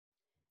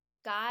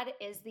God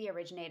is the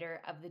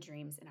originator of the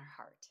dreams in our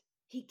heart.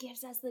 He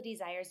gives us the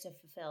desires to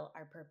fulfill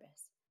our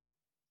purpose.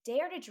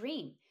 Dare to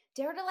dream.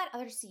 Dare to let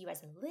others see you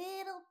as a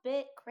little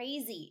bit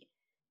crazy.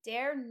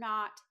 Dare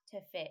not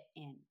to fit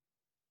in.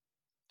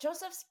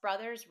 Joseph's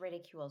brothers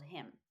ridiculed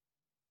him,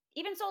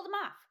 even sold him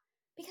off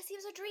because he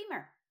was a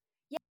dreamer.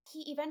 Yet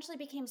he eventually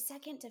became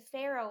second to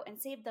Pharaoh and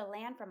saved the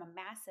land from a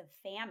massive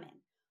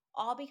famine,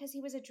 all because he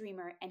was a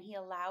dreamer and he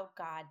allowed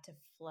God to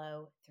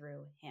flow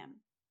through him.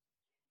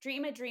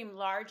 Dream a dream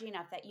large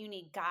enough that you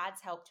need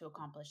God's help to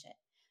accomplish it.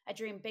 A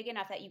dream big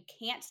enough that you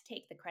can't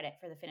take the credit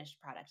for the finished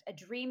product. A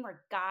dream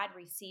where God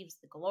receives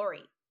the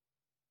glory.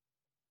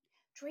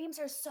 Dreams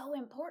are so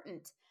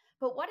important,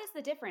 but what is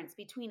the difference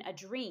between a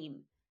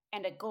dream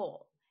and a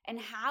goal? And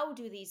how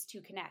do these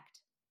two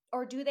connect?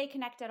 Or do they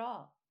connect at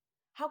all?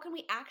 How can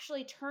we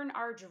actually turn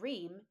our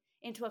dream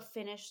into a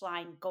finish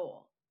line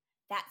goal?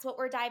 That's what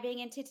we're diving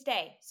into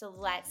today, so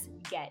let's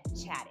get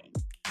chatting.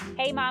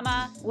 Hey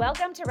mama,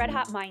 welcome to Red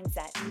Hot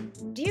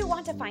Mindset. Do you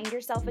want to find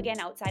yourself again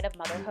outside of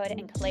motherhood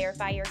and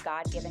clarify your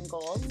God-given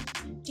goals?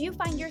 Do you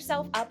find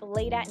yourself up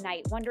late at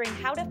night wondering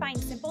how to find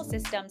simple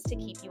systems to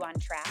keep you on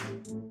track?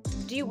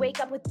 Do you wake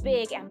up with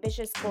big,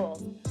 ambitious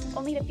goals,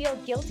 only to feel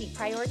guilty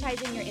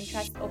prioritizing your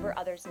interests over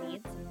others'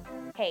 needs?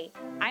 Hey,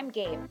 I'm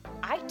Gabe.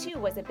 I too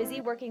was a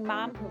busy working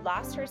mom who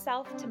lost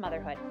herself to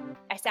motherhood.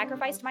 I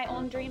sacrificed my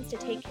own dreams to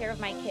take care of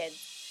my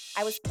kids.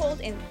 I was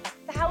pulled in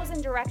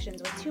 1,000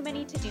 directions with too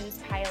many to-dos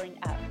piling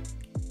up.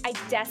 I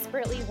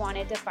desperately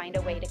wanted to find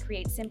a way to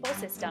create simple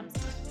systems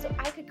so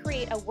I could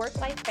create a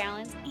work-life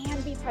balance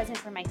and be present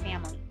for my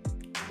family.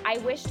 I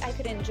wished I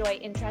could enjoy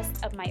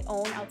interests of my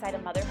own outside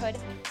of motherhood,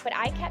 but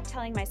I kept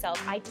telling myself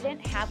I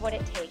didn't have what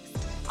it takes,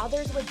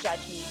 others would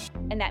judge me,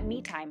 and that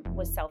me time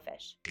was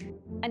selfish.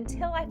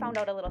 Until I found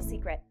out a little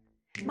secret.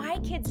 My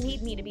kids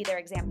need me to be their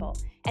example,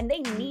 and they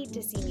need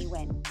to see me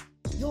win.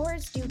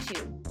 Yours do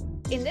too.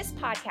 In this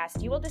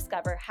podcast, you will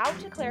discover how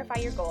to clarify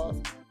your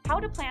goals, how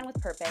to plan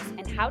with purpose,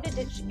 and how to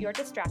ditch your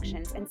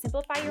distractions and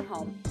simplify your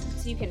home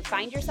so you can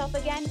find yourself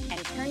again and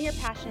turn your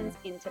passions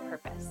into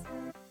purpose.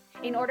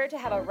 In order to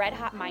have a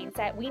red-hot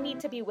mindset, we need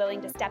to be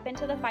willing to step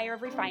into the fire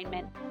of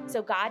refinement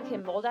so God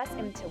can mold us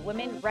into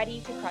women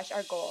ready to crush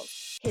our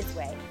goals His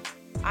way.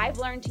 I've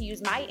learned to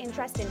use my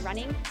interest in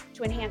running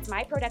to enhance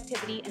my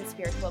productivity and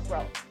spiritual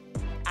growth.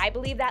 I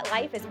believe that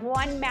life is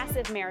one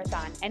massive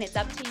marathon, and it's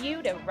up to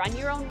you to run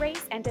your own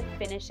race and to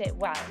finish it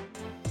well.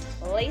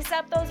 Lace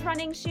up those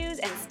running shoes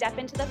and step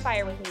into the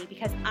fire with me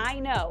because I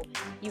know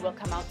you will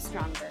come out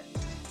stronger.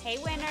 Hey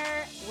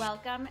winner,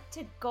 welcome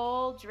to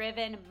Goal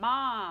Driven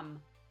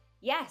Mom.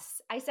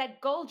 Yes, I said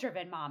Goal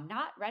Driven Mom,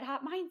 not Red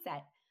Hot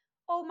Mindset.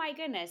 Oh my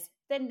goodness,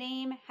 the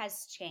name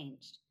has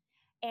changed.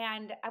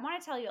 And I want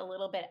to tell you a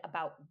little bit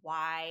about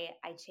why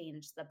I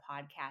changed the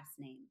podcast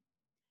name.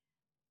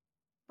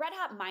 Red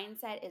Hot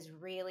Mindset is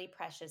really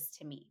precious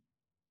to me.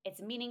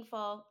 It's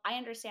meaningful. I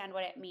understand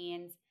what it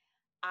means.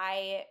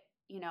 I,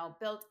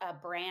 built a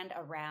brand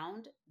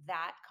around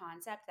that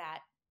concept,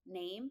 that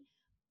name.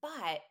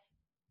 But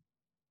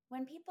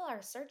when people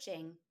are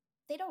searching,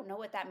 they don't know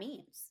what that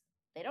means.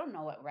 They don't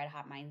know what Red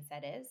Hot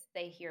Mindset is.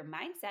 They hear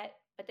mindset,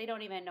 but they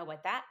don't even know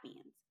what that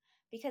means.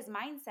 Because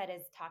mindset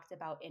is talked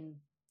about in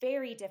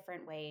very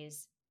different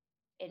ways,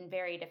 in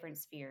very different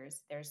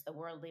spheres. There's the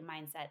worldly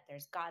mindset,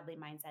 there's godly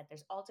mindset,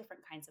 there's all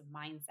different kinds of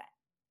mindset.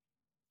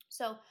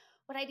 So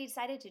what I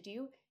decided to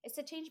do is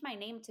to change my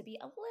name to be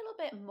a little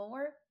bit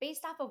more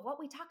based off of what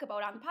we talk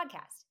about on the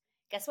podcast.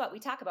 Guess what? We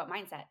talk about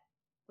mindset.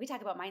 We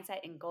talk about mindset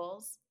in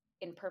goals,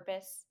 in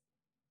purpose,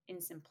 in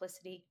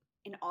simplicity,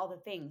 in all the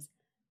things.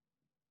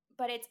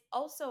 But it's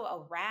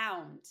also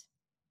around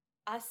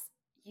us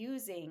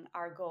using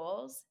our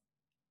goals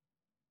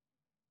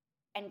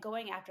and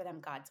going after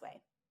them God's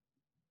way.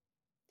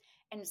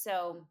 And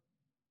so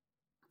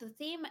the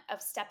theme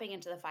of stepping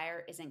into the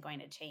fire isn't going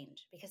to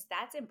change because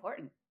that's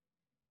important.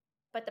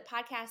 But the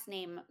podcast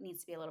name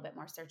needs to be a little bit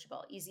more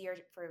searchable, easier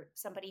for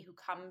somebody who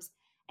comes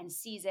and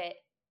sees it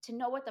to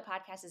know what the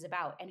podcast is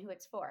about and who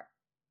it's for.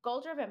 Goal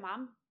Driven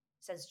Mom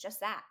says just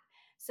that.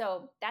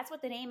 So that's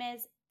what the name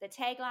is. The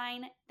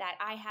tagline that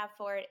I have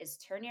for it is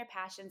turn your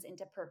passions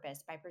into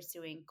purpose by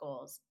pursuing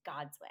goals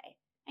God's way.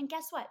 And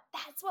guess what?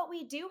 That's what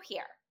we do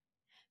here.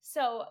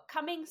 So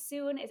coming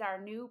soon is our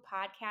new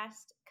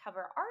podcast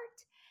cover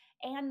art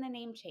and the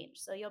name change.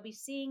 So you'll be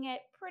seeing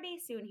it pretty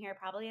soon here,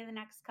 probably in the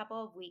next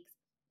couple of weeks.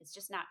 It's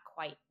just not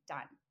quite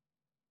done.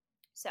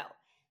 So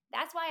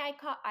that's why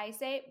I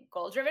say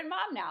Goal Driven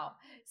Mom now.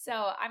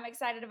 So I'm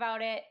excited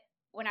about it.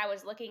 When I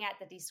was looking at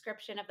the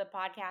description of the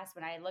podcast,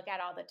 when I look at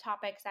all the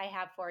topics I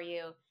have for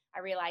you, I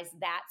realized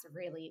that's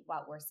really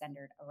what we're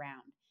centered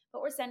around.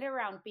 But we're centered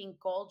around being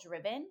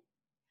goal-driven,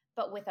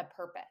 but with a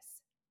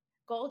purpose.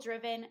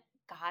 Goal-driven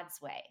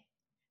God's way.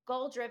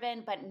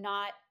 Goal-driven, but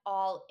not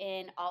all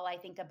in. All I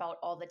think about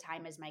all the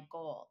time is my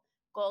goal.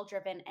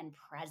 Goal-driven and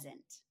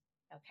present,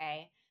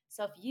 okay?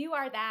 So if you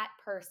are that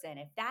person,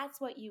 if that's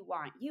what you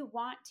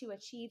want to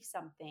achieve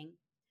something,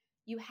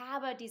 you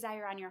have a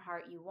desire on your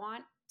heart, you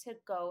want to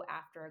go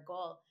after a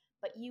goal,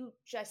 but you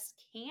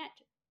just can't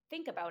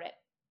think about it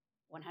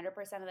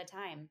 100% of the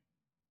time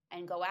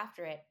and go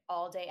after it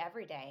all day,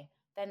 every day,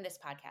 then this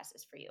podcast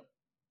is for you.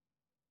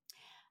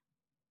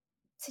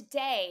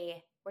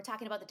 Today, we're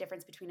talking about the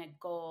difference between a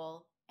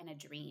goal and a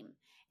dream.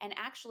 And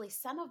actually,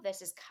 some of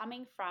this is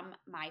coming from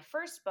my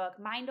first book,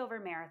 Mind Over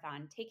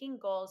Marathon, taking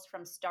goals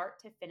from start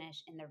to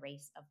finish in the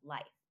race of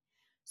life.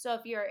 So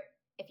if you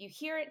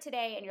hear it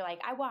today and you're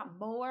like, I want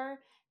more,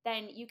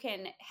 then you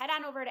can head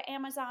on over to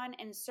Amazon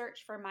and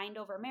search for Mind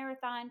Over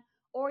Marathon,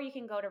 or you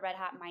can go to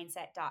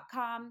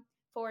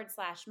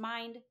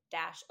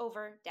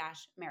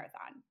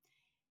redhotmindset.com/mind-over-marathon.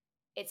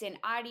 It's in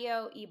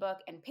audio, ebook,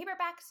 and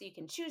paperback, so you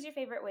can choose your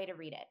favorite way to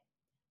read it.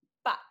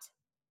 But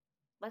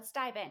let's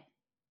dive in.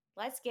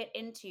 Let's get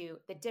into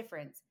the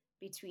difference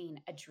between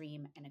a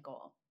dream and a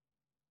goal.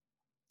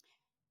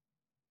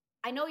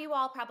 I know you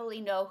all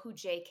probably know who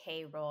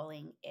J.K.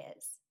 Rowling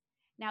is.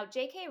 Now,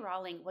 J.K.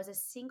 Rowling was a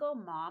single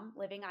mom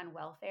living on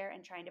welfare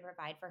and trying to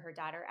provide for her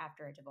daughter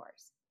after a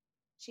divorce.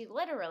 She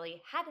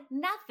literally had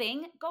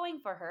nothing going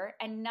for her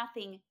and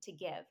nothing to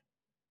give.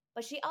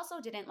 But she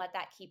also didn't let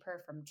that keep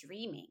her from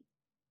dreaming.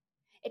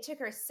 It took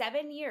her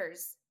 7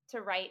 years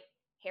to write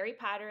Harry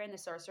Potter and the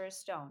Sorcerer's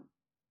Stone.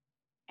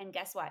 And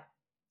guess what?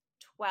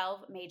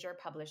 12 major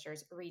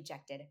publishers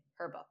rejected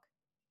her book.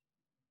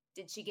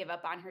 Did she give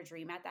up on her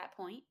dream at that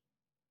point?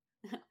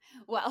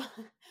 Well,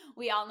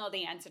 we all know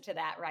the answer to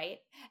that, right?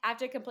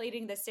 After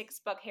completing the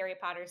 6-book Harry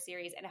Potter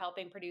series and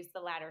helping produce the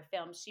latter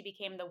films, she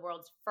became the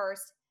world's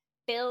first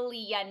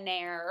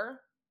billionaire.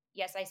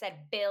 Yes, I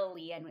said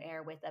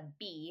billionaire with a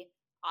B,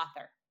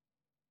 author.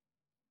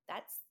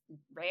 That's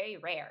very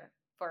rare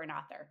for an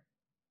author.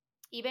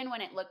 Even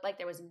when it looked like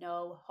there was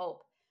no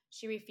hope,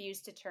 she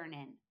refused to turn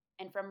in.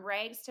 And from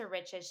rags to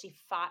riches, she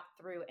fought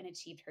through and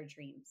achieved her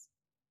dreams.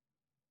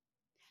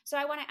 So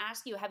I want to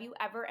ask you, have you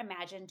ever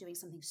imagined doing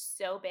something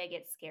so big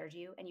it scared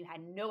you and you had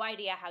no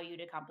idea how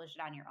you'd accomplish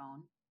it on your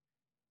own?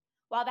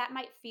 While that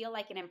might feel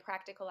like an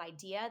impractical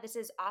idea, this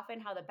is often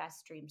how the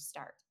best dreams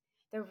start.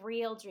 The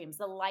real dreams,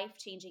 the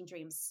life-changing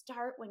dreams,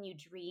 start when you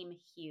dream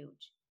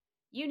huge.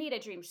 You need a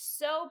dream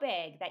so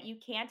big that you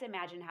can't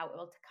imagine how it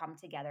will come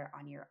together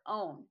on your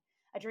own.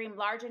 A dream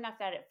large enough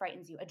that it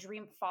frightens you. A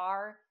dream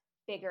far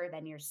bigger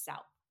than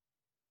yourself.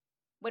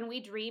 When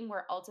we dream,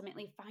 we're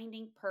ultimately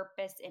finding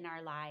purpose in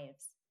our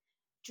lives.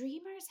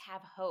 Dreamers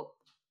have hope.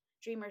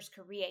 Dreamers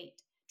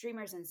create.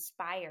 Dreamers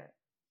inspire.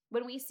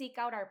 When we seek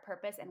out our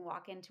purpose and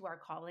walk into our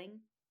calling,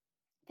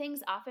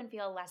 things often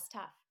feel less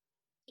tough,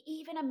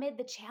 even amid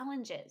the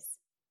challenges.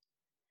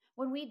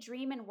 When we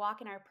dream and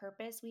walk in our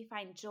purpose, we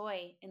find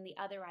joy in the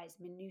otherwise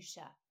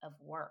minutia of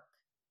work.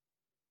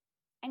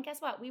 And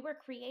guess what? We were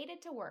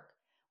created to work.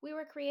 We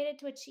were created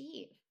to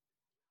achieve.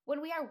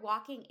 When we are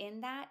walking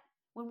in that,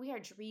 when we are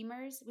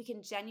dreamers, we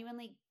can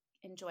genuinely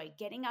enjoy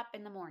getting up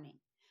in the morning.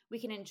 We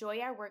can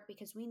enjoy our work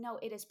because we know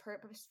it is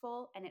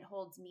purposeful and it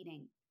holds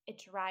meaning. It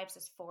drives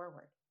us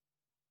forward.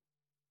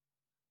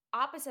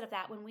 Opposite of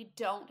that, when we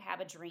don't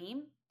have a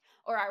dream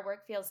or our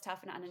work feels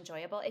tough and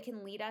unenjoyable, it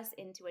can lead us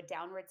into a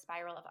downward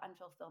spiral of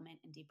unfulfillment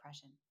and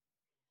depression.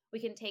 We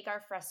can take our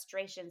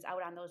frustrations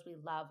out on those we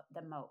love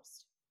the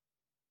most.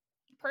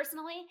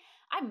 Personally,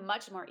 I'm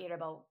much more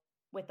irritable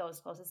with those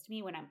closest to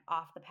me when I'm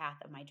off the path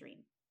of my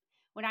dream.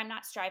 When I'm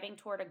not striving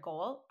toward a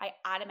goal, I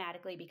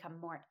automatically become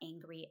more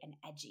angry and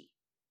edgy.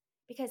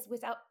 Because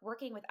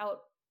working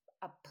without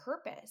a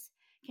purpose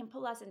can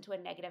pull us into a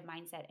negative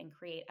mindset and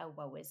create a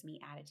woe is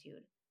me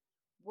attitude.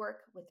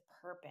 Work with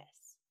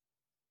purpose.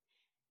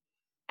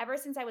 Ever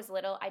since I was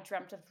little, I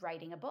dreamt of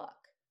writing a book.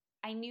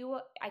 I knew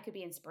I could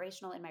be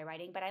inspirational in my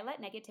writing, but I let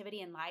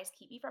negativity and lies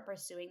keep me from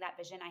pursuing that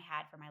vision I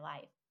had for my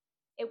life.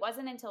 It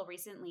wasn't until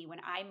recently when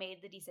I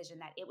made the decision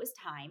that it was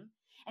time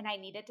and I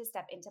needed to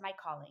step into my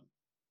calling,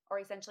 or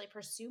essentially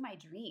pursue my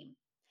dream,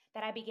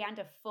 that I began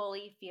to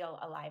fully feel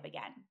alive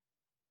again.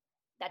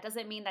 That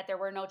doesn't mean that there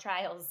were no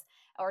trials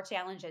or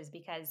challenges,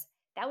 because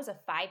that was a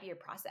 5-year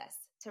process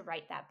to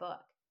write that book.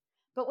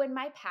 But when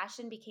my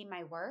passion became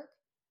my work,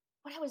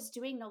 what I was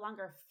doing no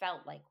longer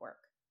felt like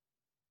work.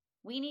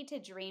 We need to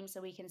dream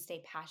so we can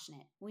stay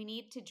passionate. We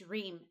need to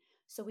dream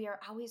so we are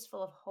always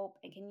full of hope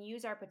and can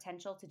use our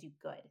potential to do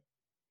good.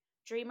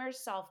 Dreamers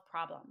solve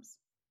problems,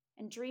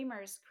 and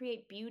dreamers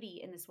create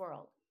beauty in this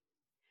world.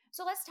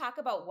 So let's talk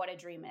about what a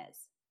dream is.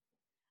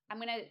 I'm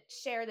going to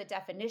share the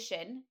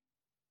definition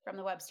from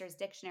the Webster's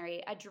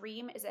Dictionary. A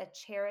dream is a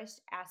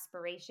cherished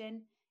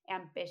aspiration,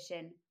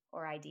 ambition,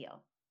 or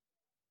ideal.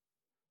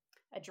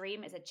 A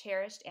dream is a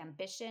cherished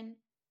ambition,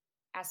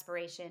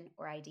 aspiration,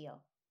 or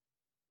ideal.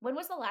 When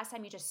was the last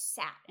time you just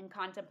sat and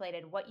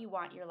contemplated what you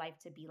want your life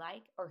to be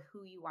like or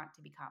who you want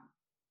to become?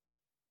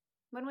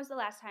 When was the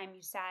last time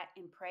you sat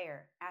in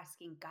prayer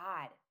asking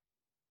God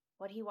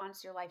what He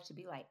wants your life to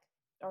be like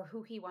or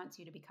who He wants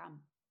you to become?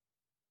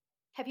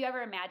 Have you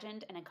ever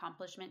imagined an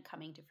accomplishment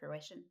coming to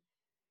fruition?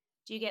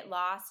 Do you get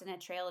lost in a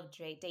trail of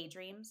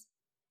daydreams?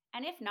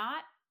 And if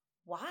not,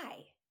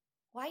 why?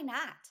 Why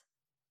not?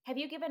 Have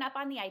you given up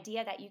on the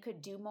idea that you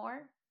could do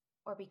more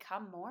or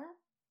become more?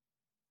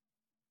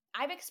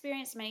 I've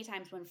experienced many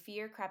times when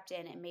fear crept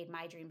in and made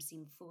my dreams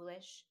seem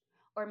foolish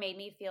or made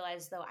me feel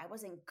as though I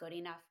wasn't good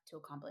enough to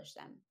accomplish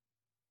them.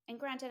 And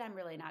granted, I'm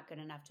really not good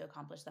enough to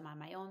accomplish them on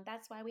my own.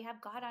 That's why we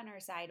have God on our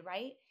side,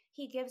 right?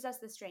 He gives us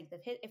the strength.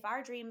 If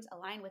our dreams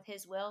align with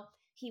His will,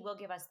 He will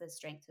give us the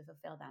strength to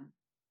fulfill them.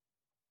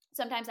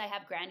 Sometimes I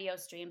have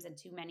grandiose dreams and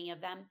too many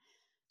of them,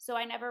 so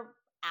I never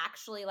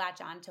actually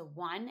latch on to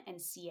one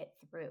and see it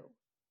through.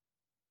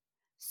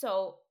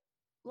 So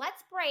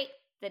let's break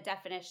the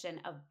definition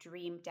of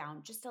dream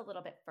down just a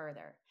little bit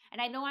further.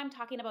 And I know I'm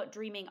talking about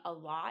dreaming a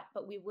lot,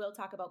 but we will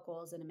talk about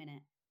goals in a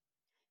minute.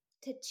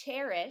 To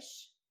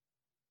cherish,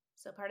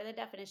 so part of the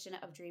definition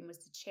of dream was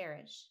to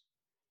cherish.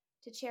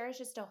 To cherish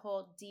is to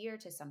hold dear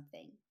to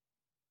something.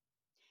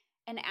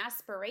 An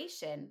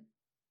aspiration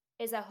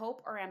is a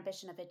hope or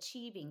ambition of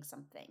achieving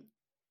something.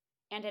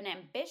 And an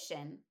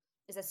ambition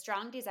is a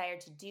strong desire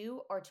to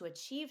do or to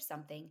achieve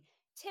something,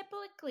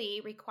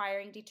 typically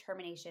requiring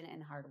determination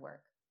and hard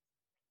work.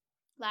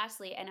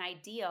 Lastly, an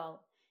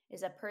ideal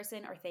is a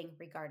person or thing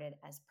regarded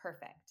as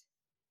perfect.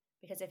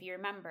 Because if you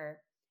remember,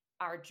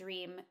 our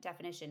dream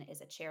definition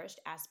is a cherished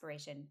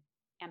aspiration,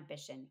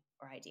 ambition,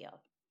 or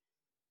ideal.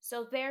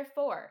 So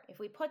therefore, if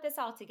we put this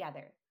all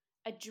together,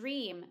 a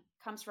dream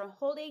comes from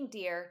holding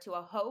dear to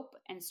a hope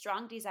and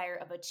strong desire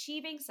of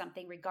achieving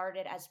something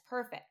regarded as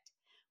perfect,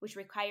 which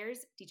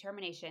requires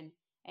determination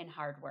and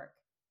hard work.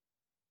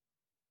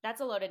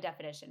 That's a loaded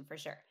definition for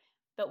sure.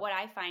 But what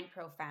I find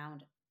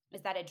profound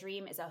is that a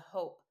dream is a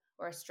hope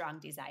or a strong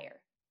desire.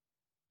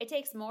 It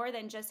takes more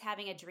than just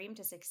having a dream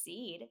to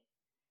succeed,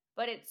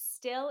 but it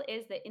still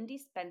is the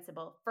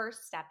indispensable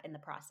first step in the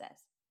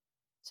process.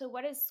 So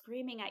what is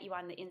screaming at you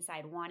on the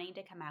inside, wanting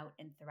to come out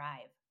and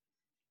thrive?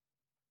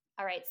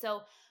 All right,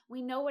 so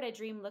we know what a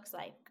dream looks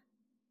like.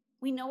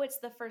 We know it's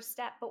the first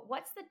step, but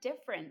what's the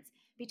difference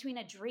between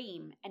a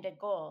dream and a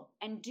goal?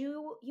 And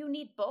do you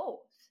need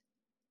both?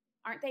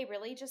 Aren't they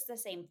really just the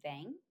same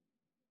thing?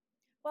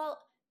 Well,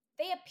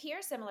 they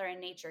appear similar in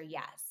nature,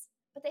 yes,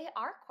 but they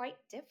are quite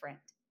different.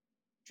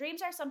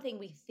 Dreams are something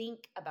we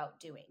think about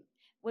doing.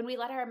 When we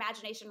let our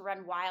imagination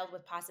run wild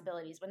with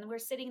possibilities, when we're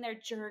sitting there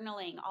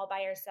journaling all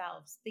by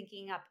ourselves,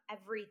 thinking up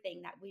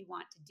everything that we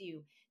want to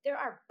do, there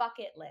are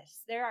bucket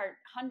lists. There are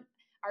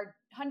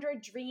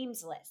 100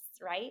 dreams lists,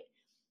 right?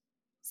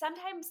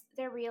 Sometimes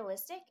they're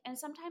realistic, and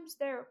sometimes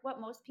they're what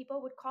most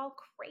people would call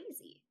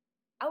crazy,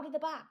 out of the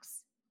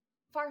box,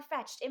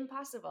 far-fetched,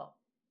 impossible.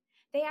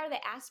 They are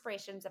the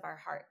aspirations of our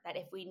heart that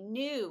if we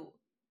knew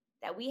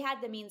that we had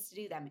the means to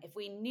do them, if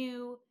we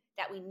knew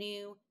that we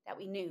knew that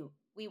we knew,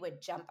 we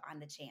would jump on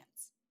the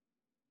chance.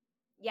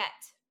 Yet,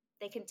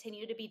 they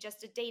continue to be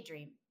just a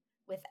daydream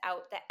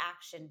without the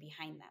action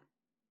behind them.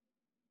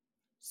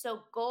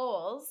 So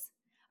goals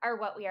are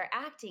what we are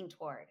acting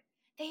toward.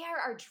 They are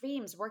our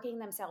dreams working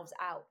themselves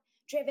out,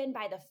 driven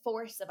by the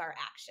force of our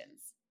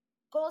actions.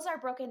 Goals are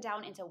broken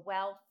down into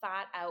well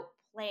thought out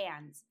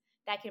plans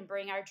that can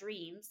bring our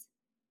dreams,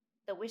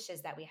 the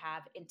wishes that we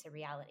have, into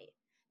reality.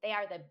 They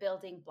are the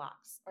building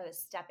blocks or the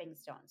stepping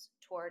stones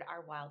toward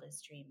our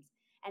wildest dreams.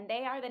 And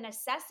they are the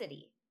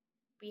necessity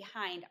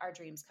behind our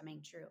dreams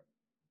coming true.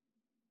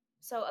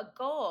 So a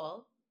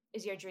goal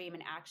is your dream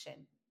in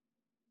action.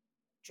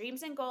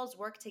 Dreams and goals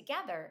work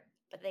together,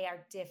 but they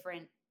are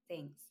different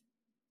things.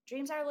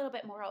 Dreams are a little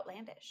bit more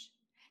outlandish.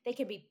 They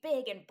can be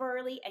big and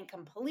burly and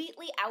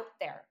completely out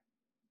there.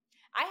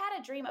 I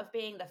had a dream of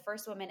being the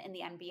first woman in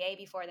the NBA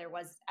before there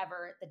was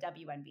ever the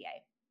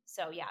WNBA.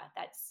 So yeah,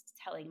 that's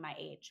telling my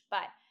age.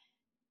 But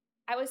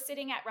I was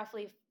sitting at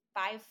roughly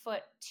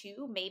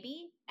 5'2",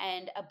 maybe,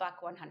 and a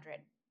buck 100.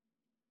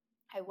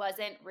 I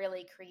wasn't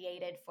really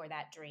created for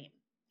that dream.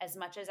 As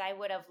much as I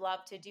would have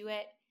loved to do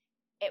it,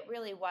 it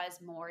really was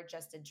more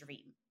just a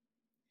dream.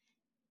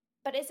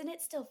 But isn't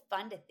it still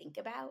fun to think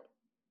about?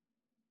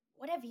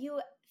 What have you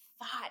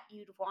thought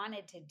you'd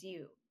wanted to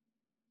do?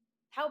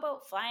 How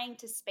about flying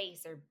to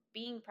space or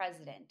being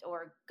president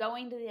or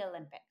going to the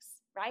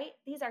Olympics, right?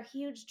 These are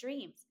huge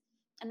dreams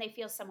and they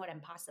feel somewhat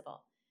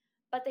impossible,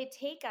 but they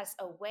take us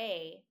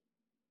away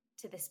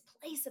to this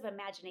place of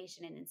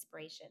imagination and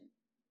inspiration.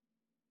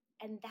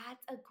 And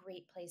that's a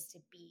great place to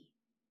be.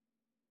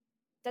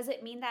 Does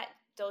it mean that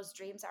those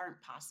dreams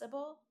aren't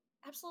possible?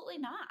 Absolutely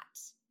not.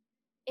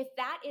 If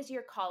that is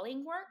your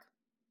calling work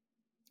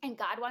and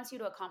God wants you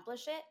to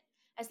accomplish it,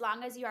 as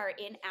long as you are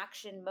in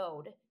action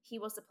mode, He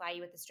will supply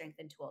you with the strength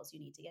and tools you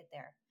need to get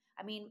there.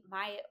 I mean,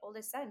 my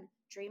oldest son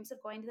dreams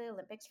of going to the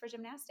Olympics for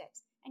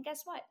gymnastics. And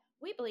guess what?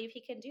 We believe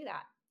he can do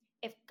that.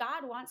 If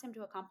God wants him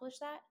to accomplish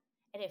that,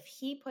 and if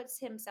he puts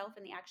himself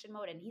in the action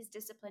mode and he's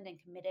disciplined and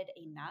committed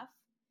enough,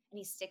 and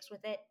he sticks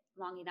with it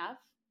long enough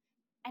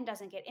and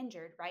doesn't get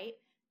injured, right?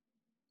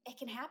 It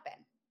can happen.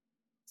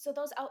 So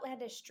those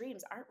outlandish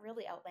dreams aren't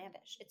really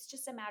outlandish. It's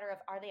just a matter of,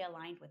 are they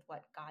aligned with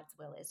what God's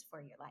will is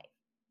for your life?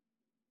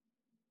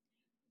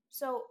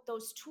 So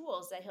those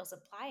tools that He'll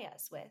supply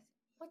us with,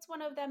 what's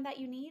one of them that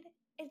you need?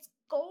 It's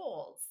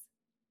goals.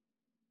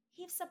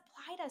 He's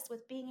supplied us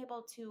with being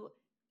able to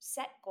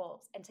set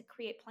goals and to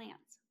create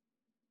plans.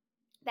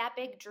 That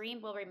big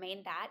dream will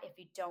remain that if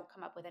you don't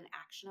come up with an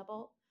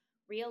actionable,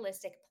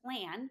 realistic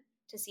plan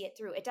to see it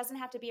through. It doesn't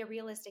have to be a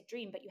realistic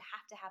dream, but you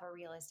have to have a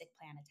realistic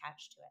plan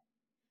attached to it.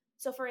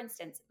 So for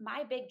instance,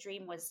 my big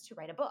dream was to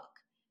write a book.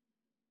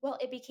 Well,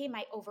 it became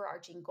my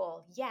overarching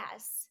goal,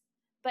 yes,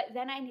 but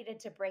then I needed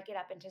to break it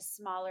up into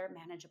smaller,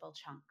 manageable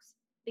chunks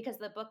because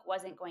the book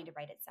wasn't going to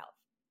write itself.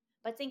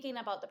 But thinking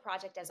about the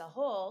project as a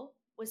whole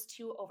was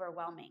too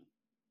overwhelming.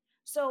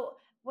 So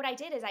what I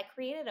did is I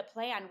created a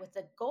plan with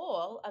the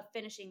goal of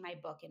finishing my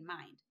book in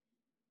mind.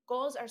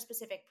 Goals are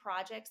specific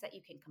projects that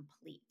you can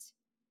complete.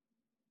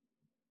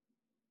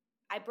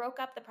 I broke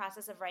up the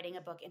process of writing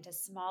a book into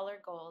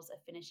smaller goals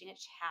of finishing a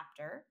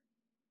chapter.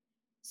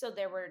 So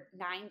there were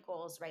 9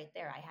 goals right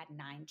there. I had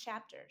 9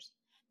 chapters.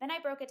 Then I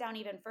broke it down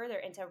even further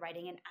into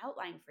writing an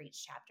outline for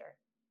each chapter.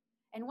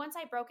 And once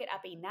I broke it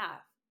up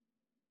enough,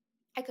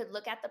 I could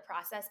look at the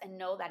process and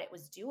know that it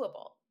was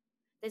doable.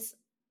 This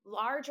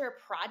larger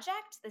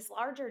project, this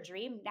larger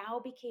dream now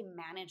became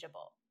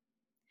manageable.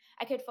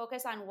 I could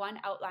focus on one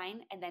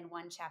outline and then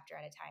one chapter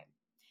at a time.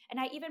 And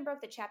I even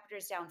broke the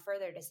chapters down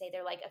further to say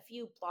they're like a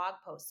few blog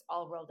posts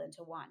all rolled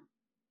into one.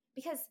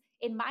 Because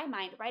in my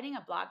mind, writing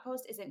a blog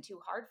post isn't too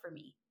hard for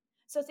me.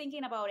 So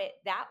thinking about it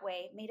that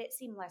way made it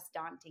seem less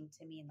daunting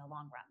to me in the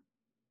long run.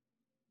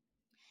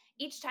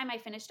 Each time I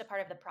finished a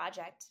part of the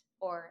project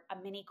or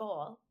a mini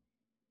goal,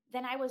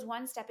 then I was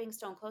one stepping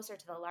stone closer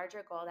to the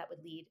larger goal that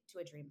would lead to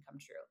a dream come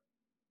true.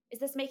 Is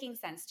this making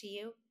sense to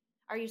you?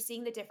 Are you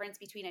seeing the difference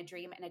between a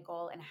dream and a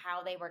goal and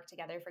how they work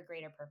together for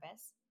greater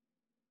purpose?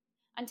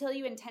 Until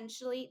you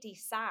intentionally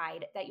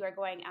decide that you are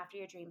going after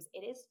your dreams,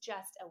 it is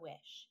just a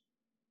wish.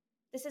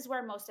 This is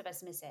where most of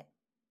us miss it.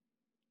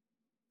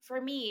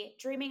 For me,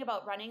 dreaming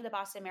about running the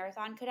Boston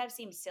Marathon could have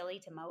seemed silly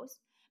to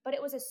most, but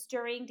it was a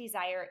stirring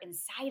desire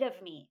inside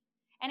of me,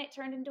 and it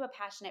turned into a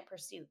passionate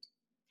pursuit.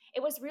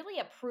 It was really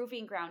a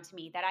proving ground to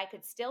me that I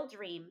could still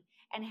dream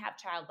and have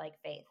childlike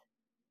faith.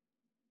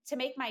 To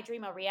make my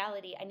dream a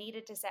reality, I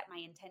needed to set my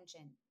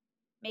intention,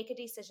 make a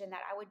decision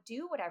that I would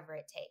do whatever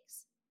it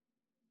takes,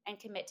 and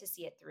commit to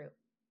see it through.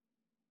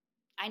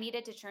 I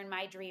needed to turn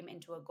my dream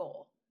into a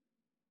goal.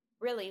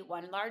 Really,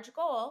 one large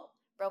goal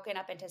broken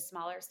up into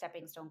smaller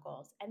stepping stone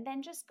goals, and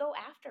then just go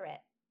after it.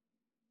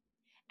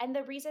 And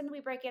the reason we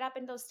break it up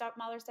into those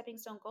smaller stepping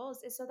stone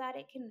goals is so that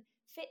it can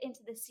fit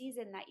into the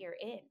season that you're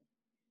in.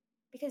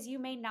 Because you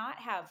may not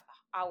have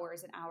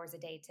hours and hours a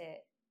day to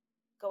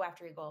go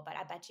after your goal, but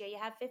I bet you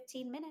have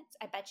 15 minutes.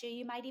 I bet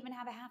you might even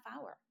have a half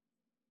hour.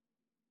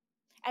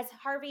 As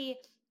Harvey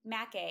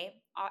Mackay,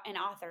 an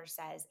author,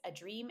 says, a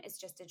dream is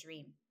just a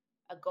dream.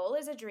 A goal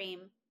is a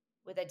dream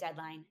with a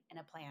deadline and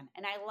a plan.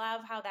 And I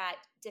love how that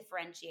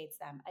differentiates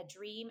them. A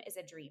dream is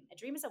a dream. A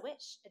dream is a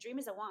wish. A dream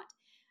is a want.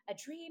 A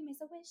dream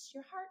is a wish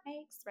your heart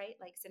makes, right?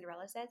 Like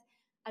Cinderella says.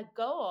 A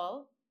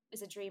goal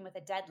is a dream with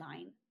a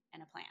deadline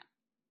and a plan.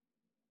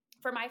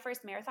 For my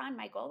first marathon,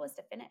 my goal was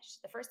to finish.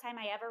 The first time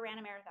I ever ran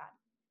a marathon.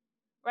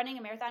 Running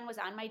a marathon was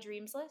on my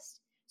dreams list,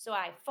 so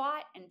I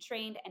fought and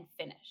trained and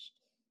finished.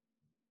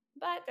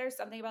 But there's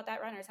something about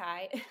that runner's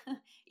high.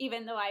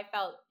 Even though I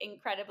felt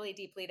incredibly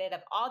depleted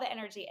of all the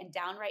energy and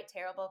downright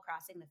terrible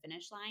crossing the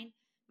finish line,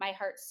 my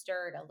heart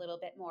stirred a little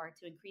bit more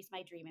to increase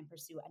my dream and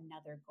pursue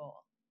another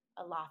goal,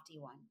 a lofty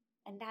one.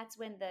 And that's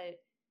when the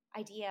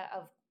idea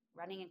of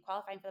running and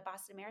qualifying for the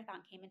Boston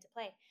Marathon came into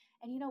play.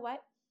 And you know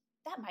what?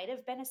 That might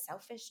have been a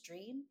selfish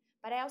dream,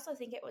 but I also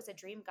think it was a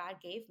dream God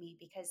gave me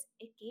because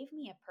it gave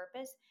me a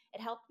purpose.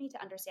 It helped me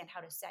to understand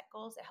how to set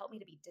goals. It helped me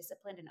to be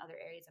disciplined in other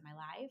areas of my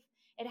life.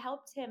 It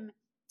helped him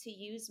to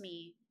use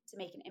me to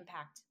make an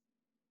impact.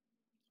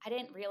 I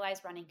didn't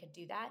realize running could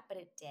do that, but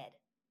it did.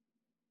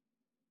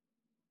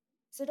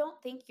 So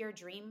don't think your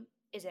dream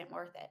isn't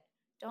worth it.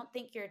 Don't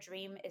think your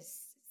dream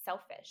is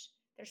selfish.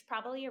 There's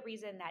probably a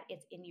reason that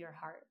it's in your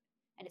heart,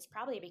 and it's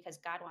probably because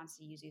God wants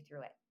to use you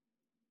through it.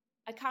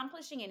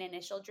 Accomplishing an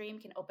initial dream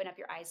can open up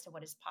your eyes to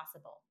what is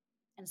possible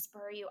and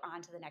spur you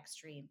on to the next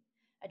dream,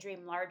 a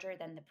dream larger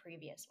than the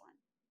previous one.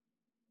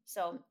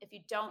 So if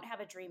you don't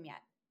have a dream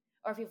yet,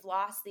 or if you've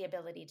lost the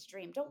ability to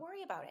dream, don't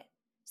worry about it.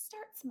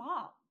 Start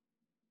small.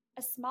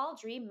 A small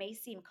dream may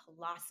seem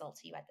colossal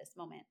to you at this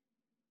moment,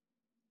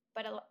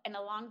 but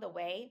along the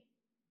way,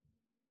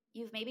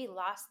 you've maybe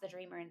lost the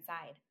dreamer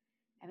inside.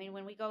 I mean,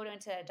 when we go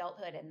into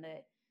adulthood and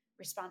the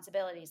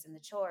responsibilities and the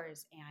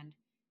chores and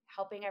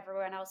helping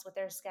everyone else with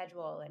their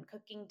schedule and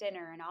cooking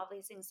dinner and all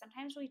these things,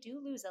 sometimes we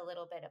do lose a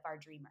little bit of our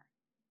dreamer.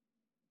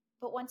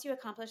 But once you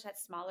accomplish that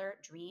smaller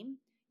dream,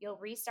 you'll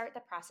restart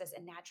the process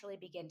and naturally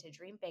begin to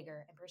dream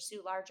bigger and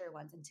pursue larger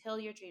ones until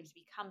your dreams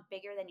become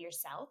bigger than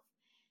yourself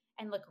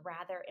and look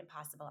rather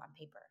impossible on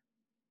paper.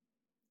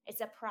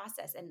 It's a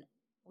process, and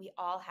we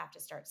all have to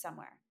start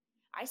somewhere.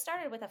 I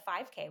started with a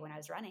 5K when I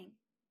was running,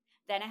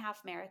 then a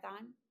half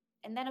marathon,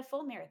 and then a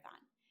full marathon.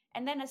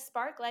 And then a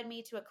spark led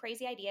me to a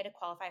crazy idea to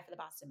qualify for the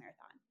Boston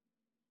Marathon.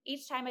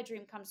 Each time a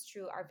dream comes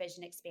true, our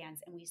vision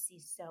expands and we see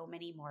so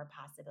many more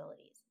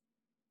possibilities.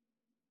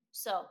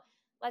 So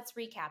let's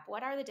recap.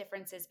 What are the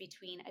differences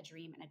between a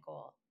dream and a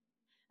goal?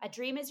 A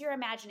dream is your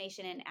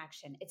imagination in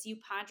action. It's you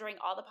pondering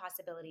all the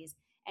possibilities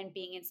and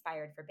being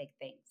inspired for big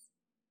things.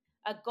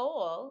 A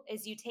goal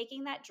is you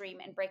taking that dream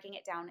and breaking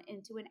it down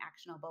into an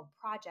actionable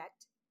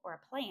project or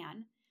a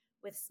plan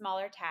with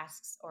smaller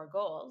tasks or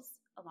goals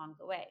along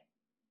the way.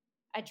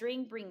 A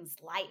dream brings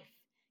life,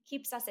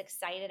 keeps us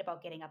excited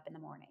about getting up in the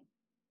morning.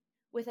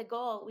 With a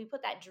goal, we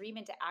put that dream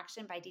into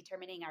action by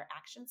determining our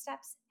action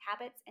steps,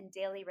 habits, and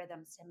daily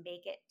rhythms to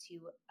make it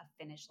to a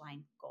finish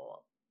line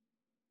goal.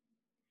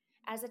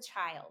 As a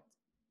child,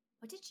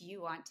 what did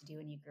you want to do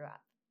when you grew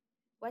up?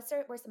 What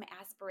were some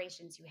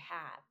aspirations you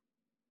had?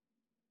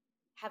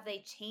 Have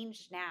they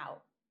changed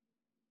now?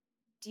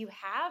 Do you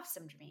have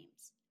some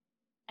dreams?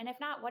 And if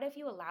not, what if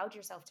you allowed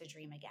yourself to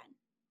dream again?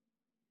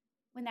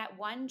 When that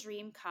one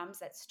dream comes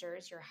that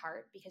stirs your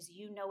heart because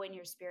you know in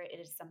your spirit it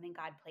is something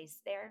God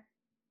placed there,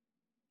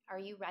 are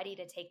you ready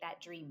to take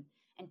that dream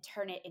and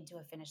turn it into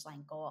a finish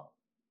line goal?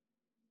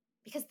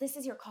 Because this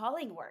is your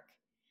calling work.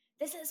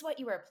 This is what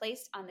you were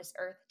placed on this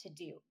earth to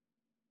do.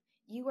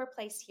 You were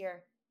placed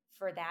here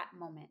for that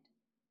moment.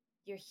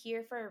 You're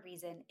here for a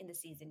reason in the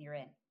season you're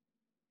in.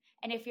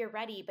 And if you're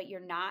ready, but you're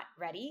not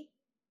ready,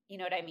 you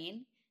know what I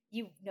mean?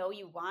 You know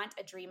you want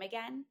a dream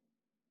again,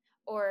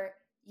 or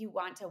you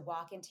want to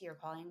walk into your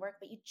calling work,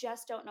 but you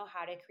just don't know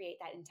how to create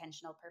that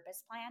intentional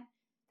purpose plan,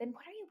 then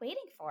what are you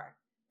waiting for?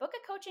 Book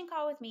a coaching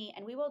call with me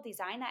and we will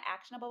design that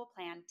actionable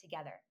plan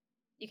together.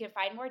 You can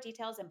find more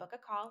details and book a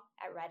call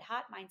at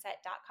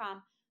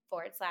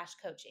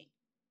redhotmindset.com/coaching.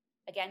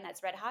 Again,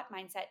 that's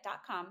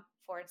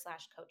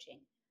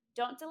redhotmindset.com/coaching.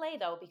 Don't delay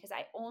though, because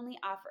I only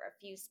offer a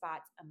few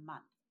spots a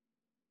month.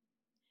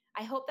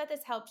 I hope that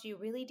this helps you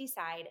really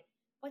decide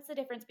what's the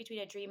difference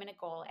between a dream and a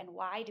goal, and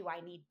why do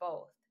I need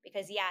both?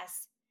 Because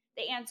yes,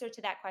 the answer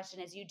to that question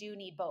is you do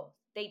need both.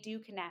 They do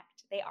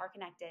connect. They are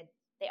connected.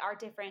 They are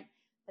different,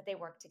 but they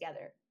work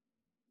together.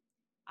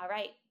 All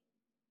right.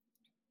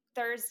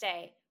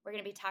 Thursday, we're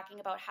going to be talking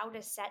about how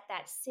to set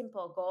that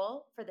simple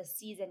goal for the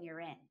season you're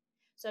in.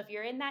 So if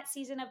you're in that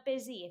season of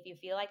busy, if you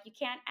feel like you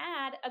can't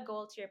add a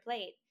goal to your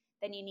plate,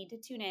 then you need to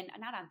tune in,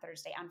 not on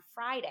Thursday, on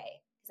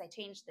Friday, because I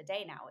changed the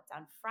day now. It's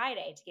on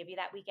Friday to give you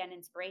that weekend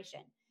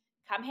inspiration.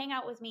 Come hang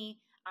out with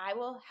me. I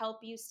will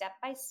help you step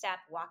by step,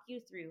 walk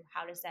you through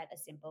how to set a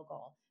simple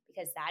goal,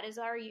 because that is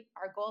our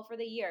goal for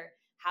the year.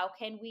 How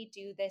can we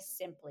do this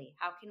simply?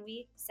 How can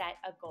we set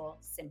a goal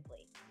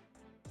simply?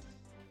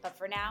 But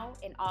for now,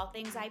 in all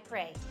things I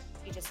pray,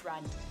 you just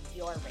run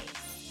your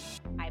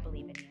race. I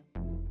believe in you.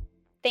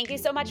 Thank you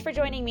so much for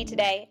joining me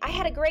today. I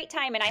had a great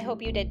time and I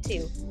hope you did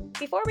too.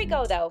 Before we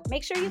go though,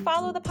 make sure you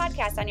follow the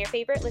podcast on your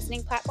favorite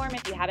listening platform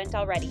if you haven't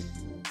already.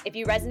 If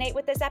you resonate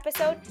with this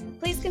episode,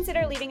 please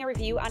consider leaving a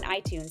review on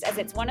iTunes, as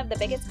it's one of the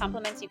biggest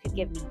compliments you could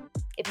give me.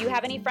 If you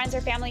have any friends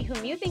or family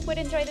whom you think would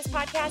enjoy this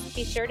podcast,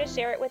 be sure to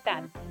share it with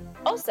them.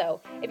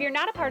 Also, if you're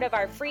not a part of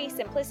our free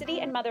Simplicity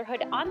and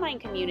Motherhood online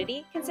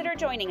community, consider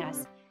joining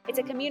us. It's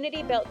a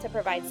community built to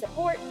provide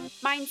support,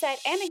 mindset,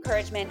 and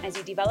encouragement as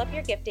you develop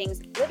your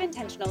giftings, live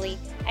intentionally,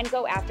 and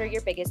go after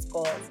your biggest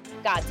goals,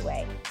 God's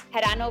way.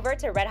 Head on over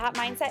to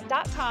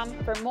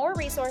redhotmindset.com for more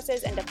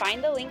resources and to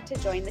find the link to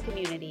join the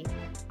community.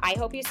 I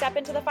hope you step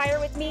into the fire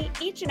with me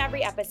each and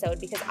every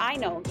episode, because I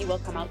know you will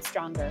come out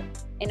stronger.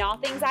 In all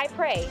things I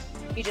pray,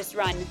 you just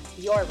run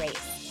your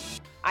race.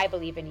 I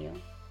believe in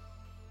you.